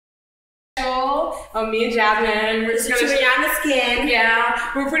Me and Jasmine. We're just going to show you on the skin.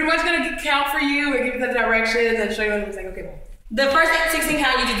 Yeah. We're pretty much going to count for you and give you the directions and show you what it's like. Okay. The first 16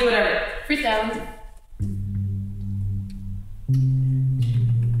 count, you just do whatever. Freestyle.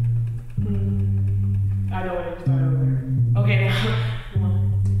 I know what it is. Start over. Okay, now.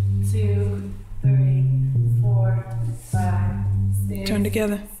 1, 2, 3, 4, 5, 6. Turn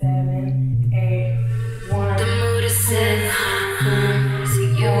together. 7, 8, 1. The mood is set, so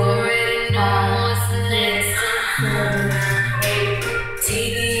you already know what's next.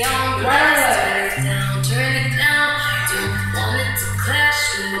 TV on blast, turn it down. Don't want it to clash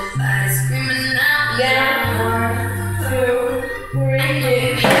with my body screaming out. Yeah. 1, 2,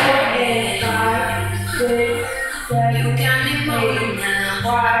 3, 4, 5, 6, 7, You got me moving now.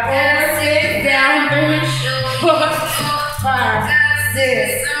 5, 4, 6, down, 3, 4, 5,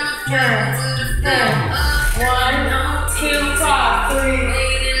 6, 7, 1, 2, 5, 3,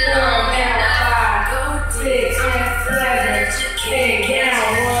 4, now 5, 6, 7, 8,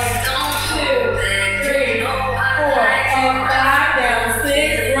 down, 1, 2, 3, 4, 5, down,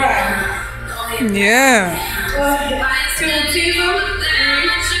 6, right. Yeah. 2, 2,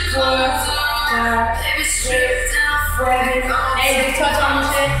 3, 4, 5, 6, 7, 8. Touch on the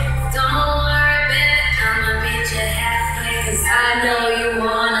shit. Don't worry, babe, I'ma meet you halfway, 'cause I know you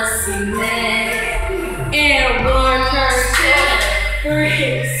wanna see me. And 1, turn, 2,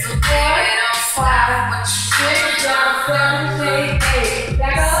 3, 4, 5, 6, down, 7, 8.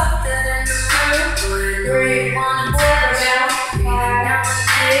 Back up. 2, 3, 4, down, 5,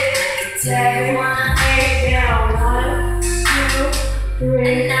 6, 7, 8, down. 1, 2,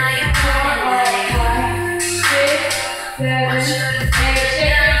 3, 4, 5, 6, 7, 8.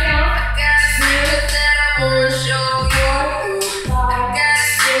 Shake it down. 2, 4, 5,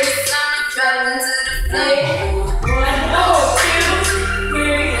 6, 7, 8. 1, 2,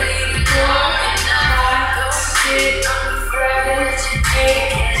 3, 4, 5, 6, 7,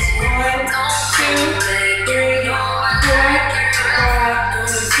 8. 1, 2, 3, 4, 5,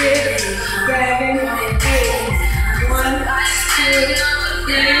 6, 7, 8. 1, 2,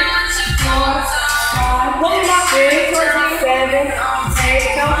 3, 4, 5, 6, 7, 8.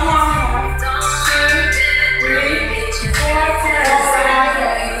 Come on. 2, 3, 4, 5,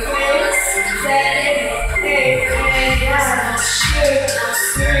 6, 7, 8. And 1, 2,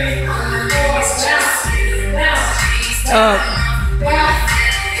 3, 4, down, Up. back.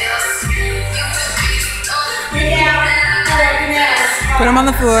 Get out, work now. Put them on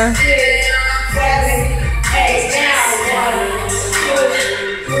the floor. 6, 7, 8, down. 1, 2,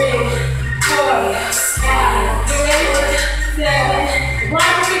 3, 4, 5, 6, 7.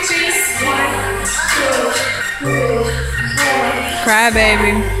 Rock with your cheese. 1, 2, 3, 4, Cry,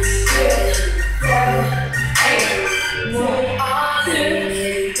 baby. 7, 8. 1, 2,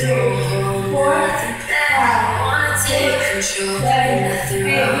 3, 4, 5, 6, 7,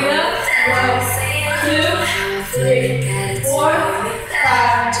 8. Get up. 1, 2, 3, 4,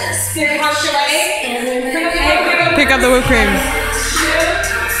 5. Just get up to 8. And then pick up. Pick up the whipped cream. 2,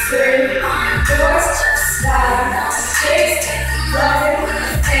 3, 4, 5, 6, 7,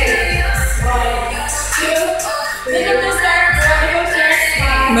 8. 1, 2, pick up the shirt.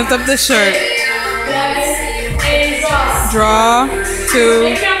 Lift up the shirt. 7, 8. Draw.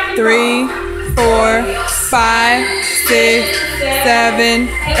 2, 3, 4, 5, 6, 7,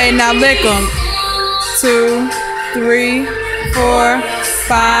 8. Now lick them. 2, 3, 4,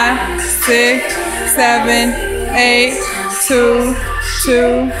 5, 6, 7, 8. 2,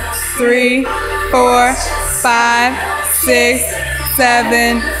 2, 3, 4, 5, 6,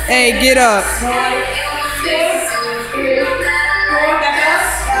 7, 8. Get up. 1, 2, 3, 4. Back up.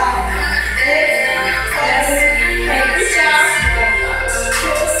 5, 6, 7, 8. Reach out.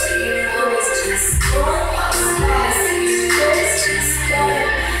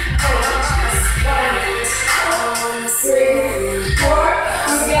 3, 4,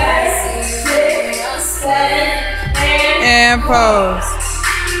 5, 6, 7, 8. And pose.